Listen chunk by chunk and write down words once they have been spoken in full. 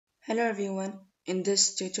Hello everyone. In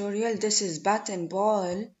this tutorial, this is Bat and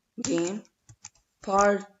Ball game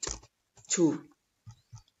part 2.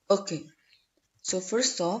 Okay, so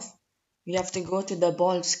first off, we have to go to the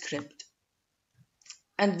ball script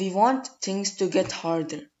and we want things to get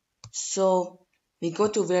harder. So we go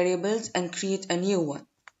to variables and create a new one.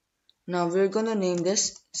 Now we're gonna name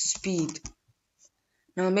this speed.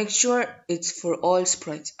 Now make sure it's for all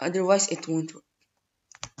sprites, otherwise it won't work.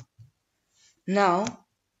 Now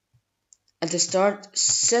at the start,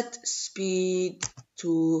 set speed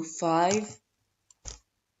to 5.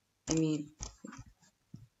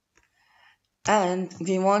 And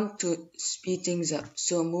we want to speed things up,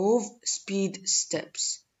 so move speed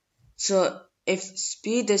steps. So if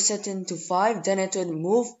speed is set into 5, then it will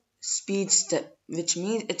move speed step, which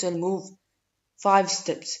means it will move 5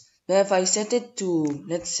 steps. But if I set it to,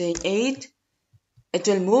 let's say, 8, it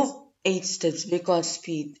will move 8 steps because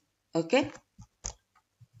speed. Okay,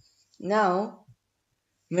 now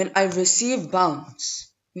when I receive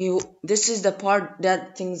bounce, this is the part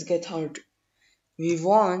that things get harder. We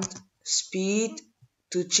want speed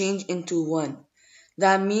to change into 1.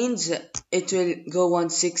 That means it will go 1,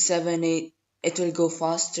 6, 7, 8. It will go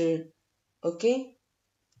faster. Okay?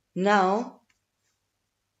 Now,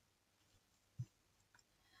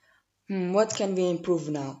 what can we improve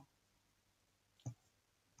now?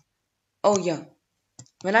 Oh yeah.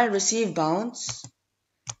 When I receive bounce,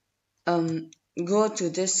 go to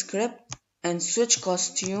this script and switch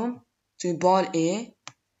costume to ball A.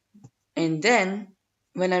 And then,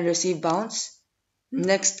 when I receive bounce,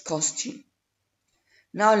 next costume.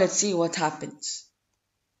 Now let's see what happens.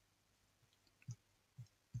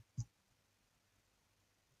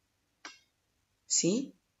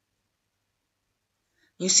 See?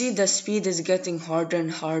 You see the speed is getting harder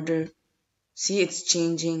and harder. See, it's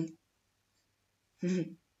changing.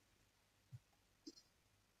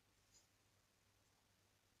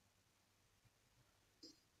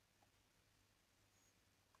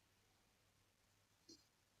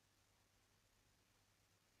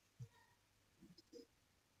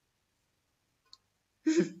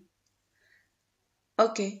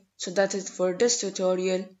 Okay, so that is for this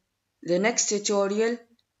tutorial. The next tutorial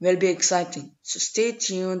will be exciting. So stay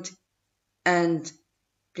tuned and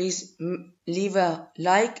please leave a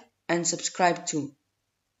like and subscribe too.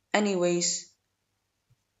 Anyways,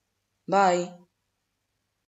 bye.